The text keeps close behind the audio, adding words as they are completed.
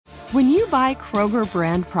When you buy Kroger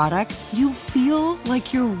brand products, you feel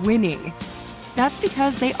like you're winning. That's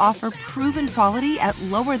because they offer proven quality at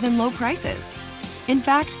lower than low prices. In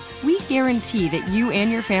fact, we guarantee that you and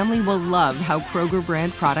your family will love how Kroger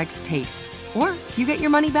brand products taste, or you get your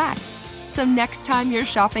money back. So next time you're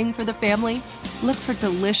shopping for the family, look for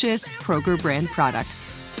delicious Kroger brand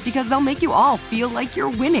products, because they'll make you all feel like you're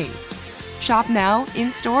winning. Shop now,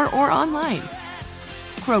 in-store, or online.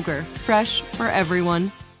 Kroger, fresh for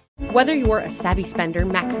everyone. Whether you're a savvy spender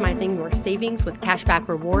maximizing your savings with cashback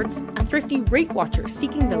rewards, a thrifty rate watcher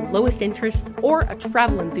seeking the lowest interest, or a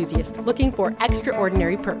travel enthusiast looking for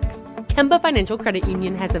extraordinary perks, Kemba Financial Credit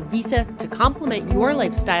Union has a visa to complement your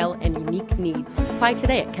lifestyle and unique needs. Apply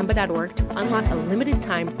today at Kemba.org to unlock a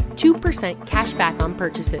limited-time 2% cash back on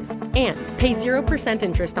purchases and pay 0%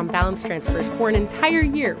 interest on balance transfers for an entire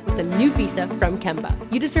year with a new visa from Kemba.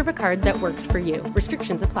 You deserve a card that works for you.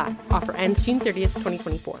 Restrictions apply. Offer ends June 30th,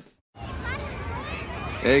 2024.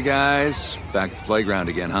 Hey, guys. Back at the playground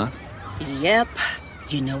again, huh? Yep.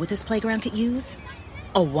 You know what this playground could use?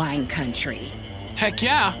 A wine country. Heck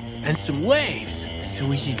yeah. And some waves, so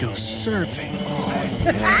we could go surfing. Oh,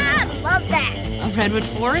 yeah. Ah, love that. A redwood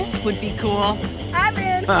forest would be cool. I'm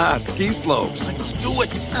in. Ski slopes. Let's do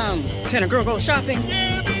it. Can a girl go shopping?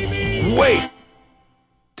 Yeah, baby. Wait!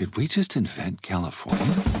 Did we just invent California?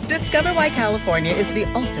 Discover why California is the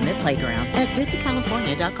ultimate playground at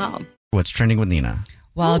visitcalifornia.com. What's trending with Nina?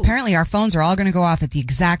 Well, apparently our phones are all going to go off at the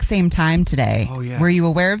exact same time today. Oh, yeah. Were you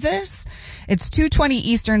aware of this? It's 2:20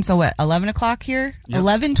 Eastern, so what, 11 o'clock here? Yep.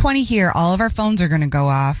 11:20 here, all of our phones are going to go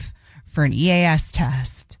off for an EAS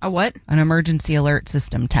test. A what? An emergency alert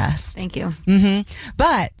system test. Thank you.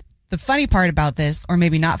 But the funny part about this, or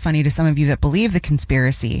maybe not funny to some of you that believe the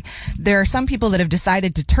conspiracy, there are some people that have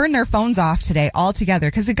decided to turn their phones off today altogether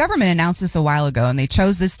because the government announced this a while ago and they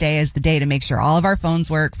chose this day as the day to make sure all of our phones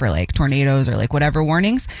work for like tornadoes or like whatever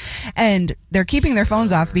warnings. And they're keeping their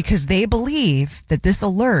phones off because they believe that this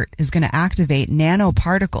alert is going to activate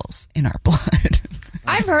nanoparticles in our blood.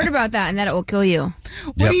 I've heard about that and that it will kill you.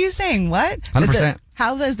 What are you saying? What? 100%.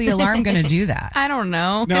 How is the alarm going to do that? I don't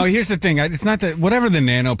know. No, here's the thing. It's not that whatever the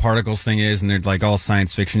nanoparticles thing is, and they're like all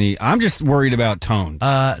science fiction-y. I'm just worried about tones.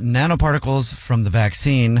 Nanoparticles from the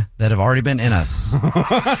vaccine that have already been in us.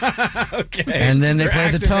 Okay. And then they play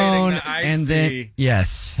the tone, and then see.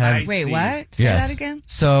 yes. Wait, what? Say yes. that again?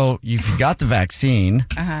 So if you got the vaccine,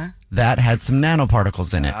 that had some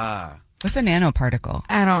nanoparticles in it. What's a nanoparticle?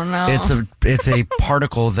 I don't know. It's a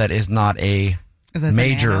particle that is not a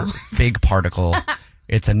major big particle.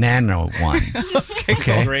 It's a nano one.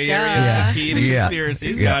 Okay. Gray area is the key to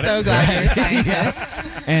conspiracies. Got it. So glad you're a scientist.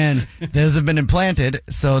 And those have been implanted,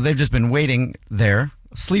 so they've just been waiting there,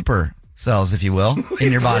 sleeper cells, if you will,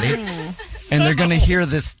 in your body. And they're going to hear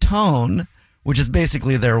this tone, which is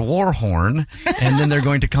basically their war horn, and then they're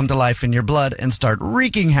going to come to life in your blood and start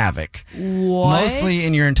wreaking havoc. What? Mostly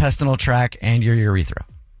in your intestinal tract and your urethra.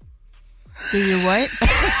 Do you what?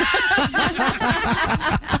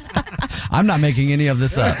 I'm not making any of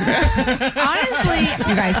this up. Honestly,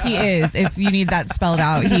 you guys, he is. If you need that spelled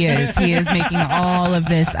out, he is. He is making all of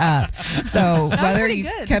this up. So whether you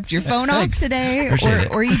kept your phone off today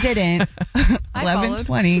or you didn't,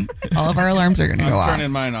 11:20, all of our alarms are going to go off. I'm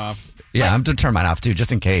turning mine off. Yeah, I'm to turn mine off too,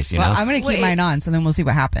 just in case, you know. I'm going to keep mine on, so then we'll see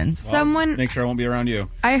what happens. Well, make sure I won't be around you.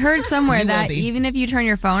 I heard somewhere You will that be. even if you turn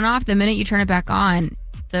your phone off, the minute you turn it back on,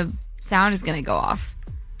 the sound is going to go off.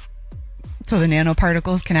 So the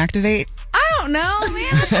nanoparticles can activate? I don't know,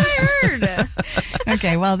 man. That's what I heard.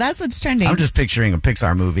 Okay, well, that's what's trending. I'm just picturing a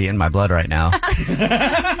Pixar movie in my blood right now.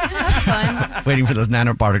 Waiting for those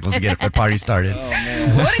nanoparticles to get the party started. Oh,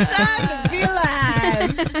 man. What a time to be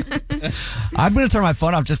alive! I'm going to turn my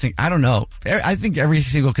phone off just I don't know. I think every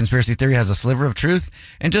single conspiracy theory has a sliver of truth.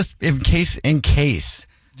 And just in case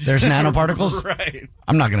there's nanoparticles, Right.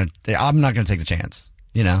 I'm not going to take the chance,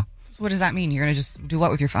 you know? What does that mean? You're going to just do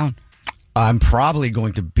what with your phone? I'm probably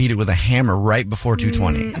going to beat it with a hammer right before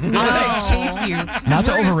 2:20. I'm going to chase you. Not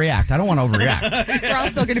to overreact. I don't want to overreact. We're all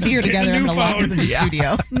still going to be here together. I'm going to lock us in the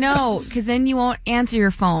studio. No, because then you won't answer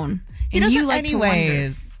your phone. He And doesn't you like anyways. to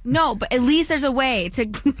wonder. No, but at least there's a way to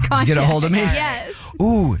contact. Get a hold of me? Yes.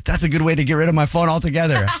 Ooh, that's a good way to get rid of my phone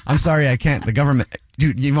altogether. I'm sorry, I can't. The government.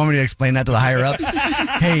 Dude, you want me to explain that to the higher ups?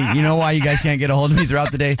 Hey, you know why you guys can't get a hold of me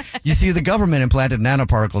throughout the day? You see, the government implanted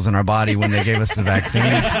nanoparticles in our body when they gave us the vaccine.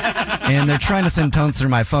 And they're trying to send tones through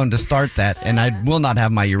my phone to start that, and I will not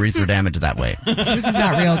have my urethra damaged that way. This is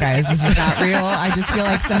not real, guys. This is not real. I just feel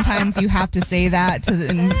like sometimes you have to say that to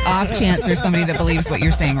the off chance there's somebody that believes what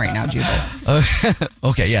you're saying right now, Jubal.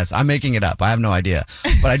 Okay, yes, I'm making it up. I have no idea.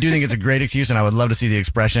 But I do think it's a great excuse, and I would love to see the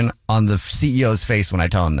expression on the CEO's face when I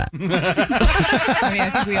tell him that. I mean, I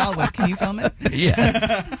think we all would. Can you film it?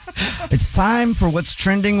 Yes. It's time for What's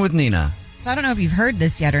Trending with Nina. So I don't know if you've heard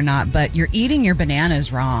this yet or not, but you're eating your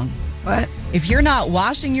bananas wrong. What? If you're not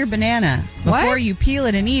washing your banana before you peel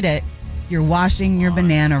it and eat it, you're washing your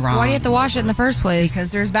banana wrong. Why do you have to wash it in the first place? Because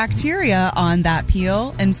there's bacteria on that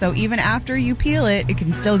peel, and so even after you peel it, it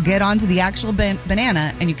can still get onto the actual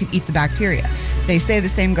banana, and you can eat the bacteria. They say the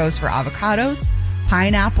same goes for avocados,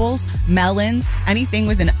 pineapples, melons, anything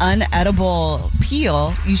with an unedible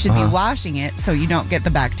peel, you should be washing it so you don't get the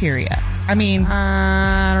bacteria. I mean,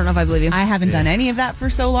 I don't know if I believe you. I haven't done any of that for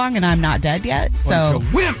so long, and I'm not dead yet. So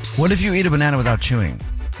Wimps. What if you eat a banana without chewing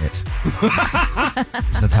it?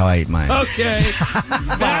 That's how I eat mine. Okay.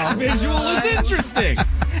 That visual is interesting.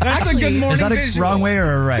 That's Actually, a good morning Is that a visual. wrong way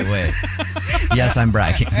or a right way? Yes, I'm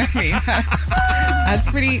bragging. that's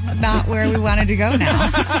pretty not where we wanted to go now.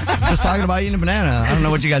 Just talking about eating a banana. I don't know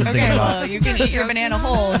what you guys are Okay, thinking about. well, you can eat your banana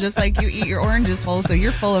whole just like you eat your oranges whole, so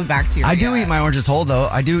you're full of bacteria. I do eat my oranges whole, though.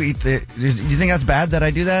 I do eat the... Do you think that's bad that I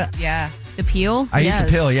do that? Yeah. The peel? I eat the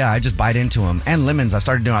pill, yeah. I just bite into them. And lemons. I've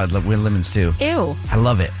started doing it with lemons, too. Ew. I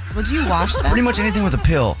love it. Would you wash them? Pretty much anything with a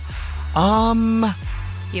pill.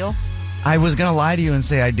 Peel? I was going to lie to you and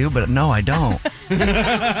say I do, but no, I don't.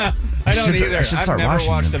 I don't either. I should I've start never washing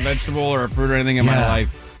washed them. a vegetable or a fruit or anything in my Yeah.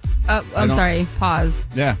 life. I'm sorry. Pause.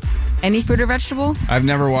 Yeah. Any fruit or vegetable? I've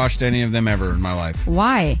never washed any of them ever in my life.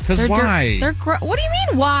 Why? 'Cause They're why? They're what do you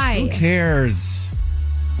mean why? Who cares?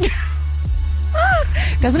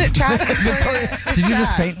 Doesn't it track Victoria? Did you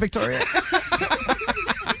just faint, Victoria?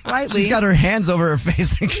 Slightly. She's got her hands over her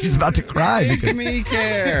face and she's about to cry. Make Because, me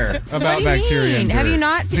care about What do you bacteria mean? and Have you dirt.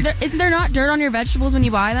 not? Isn't there not dirt on your vegetables when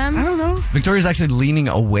you buy them? I don't know. Victoria's actually leaning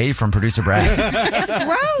away from producer Brad. It's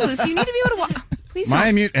gross. You need to be able to. Please My don't.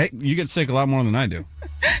 immune. Hey, you get sick a lot more than I do.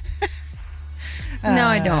 No,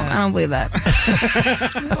 I don't. I don't believe that.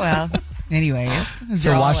 Well, anyways. those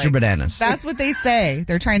So are all wash your bananas. That's what they say.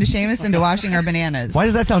 They're trying to shame us into washing our bananas. Why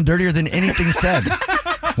does that sound dirtier than anything said?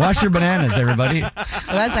 Wash your bananas, everybody. Well,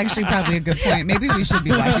 that's actually probably a good point. Maybe we should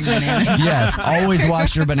be washing bananas. Yes, always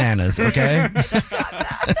wash your bananas, okay?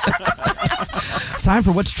 Time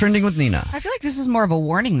for What's Trending with Nina. I feel like this is more of a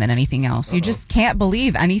warning than anything else. You just can't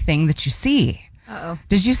believe anything that you see. Uh-oh.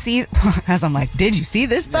 Did you see, as I'm like, did you see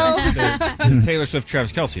this though? Taylor Swift,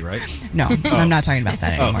 Travis Kelce, right? No, I'm not talking about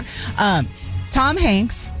that anymore. Tom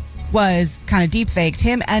Hanks was kind of deep faked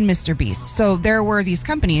him and Mr. Beast. So there were these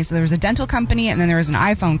companies. So there was a dental company and then there was an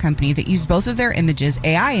iPhone company that used both of their images,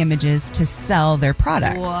 AI images, to sell their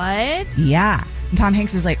products. What? Yeah. And Tom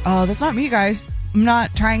Hanks is like, oh, that's not me, guys. I'm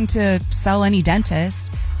not trying to sell any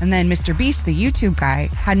dentist. And then Mr. Beast, the YouTube guy,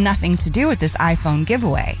 had nothing to do with this iPhone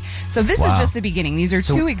giveaway. So this is just the beginning. These are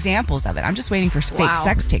two examples of it. I'm just waiting for fake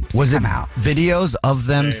sex tapes to come out. Videos of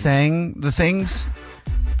them saying the things?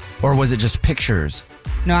 Or was it just pictures?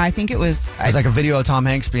 No, I think it was... It was like a video of Tom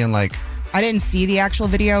Hanks being like... I didn't see the actual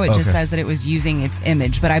video. It just Okay. says that it was using its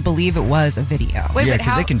image, but I believe it was a video. Wait, yeah, but because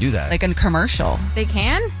how? they can do that. Like a commercial. They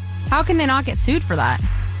can? How can they not get sued for that?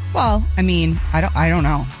 Well, I mean, I don't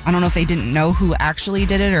know. I don't know if they didn't know who actually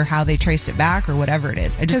did it or how they traced it back or whatever it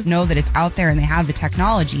is. I just know that it's out there and they have the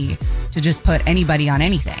technology to just put anybody on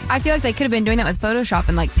anything. I feel like they could have been doing that with Photoshop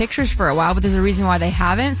and like pictures for a while, but there's a reason why they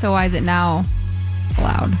haven't. So why is it now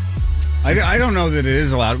allowed? I don't know that it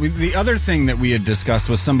is allowed. The other thing that we had discussed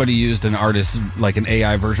was somebody used an artist, like an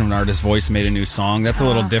AI version of an artist's voice, made a new song. That's a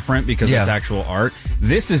little different because it's actual art.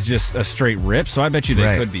 This is just a straight rip, so I bet you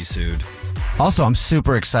they could be sued. Also, I'm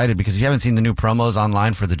super excited because if you haven't seen the new promos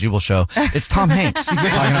online for the Jubal Show, it's Tom Hanks talking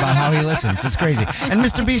about how he listens. It's crazy. And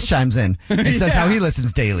Mr. Beast chimes in and says how he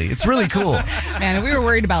listens daily. It's really cool. Man, if we were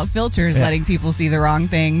worried about filters letting people see the wrong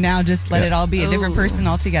thing, now just let it all be a different person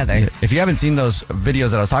altogether. If you haven't seen those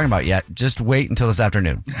videos that I was talking about yet, just wait until this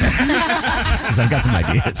afternoon. Because I've got some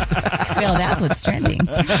ideas. Well, that's what's trending.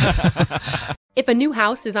 If a new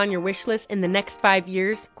house is on your wish list in the next 5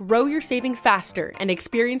 years, grow your savings faster and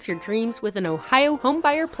experience your dreams with an Ohio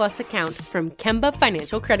Homebuyer Plus account from Kemba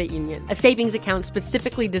Financial Credit Union. A savings account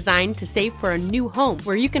specifically designed to save for a new home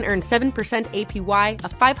where you can earn 7% APY,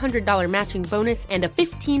 a $500 matching bonus, and a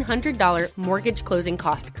 $1,500 mortgage closing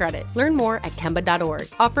cost credit. Learn more at Kemba.org.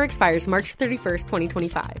 Offer expires March 31st,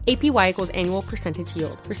 2025. APY equals annual percentage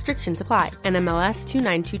yield. Restrictions apply. NMLS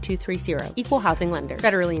 292230. Equal housing lender.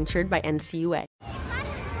 Federally insured by NCUA.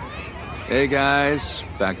 Hey, guys.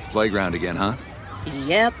 Back at the playground again, huh?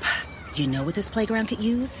 Yep. You know what this playground could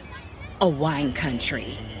use? A wine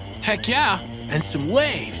country. Heck yeah. And some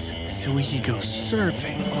waves so we could go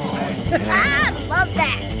surfing. Oh, yeah. Ah, love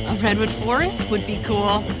that. A redwood forest would be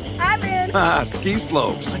cool. I'm in. Ah, ski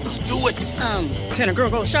slopes. Let's do it. Can a girl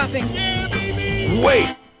go shopping? Yeah, baby.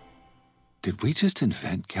 Wait. Did we just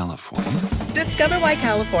invent California? Discover why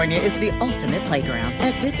California is the ultimate playground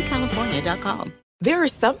at visitcalifornia.com. There are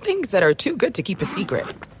some things that are too good to keep a secret.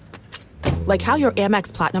 Like how your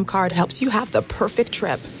Amex Platinum card helps you have the perfect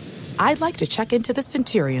trip. I'd like to check into the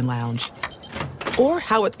Centurion Lounge. Or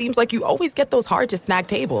how it seems like you always get those hard-to-snag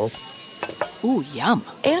tables. Ooh, yum.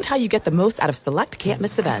 And how you get the most out of select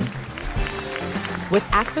can't-miss events. With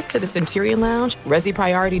access to the Centurion Lounge, Resi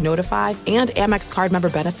Priority Notify, and Amex card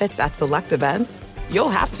member benefits at select events, you'll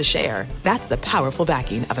have to share. That's the powerful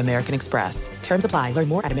backing of American Express. Terms apply. Learn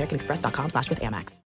more at americanexpress.com/withAmex.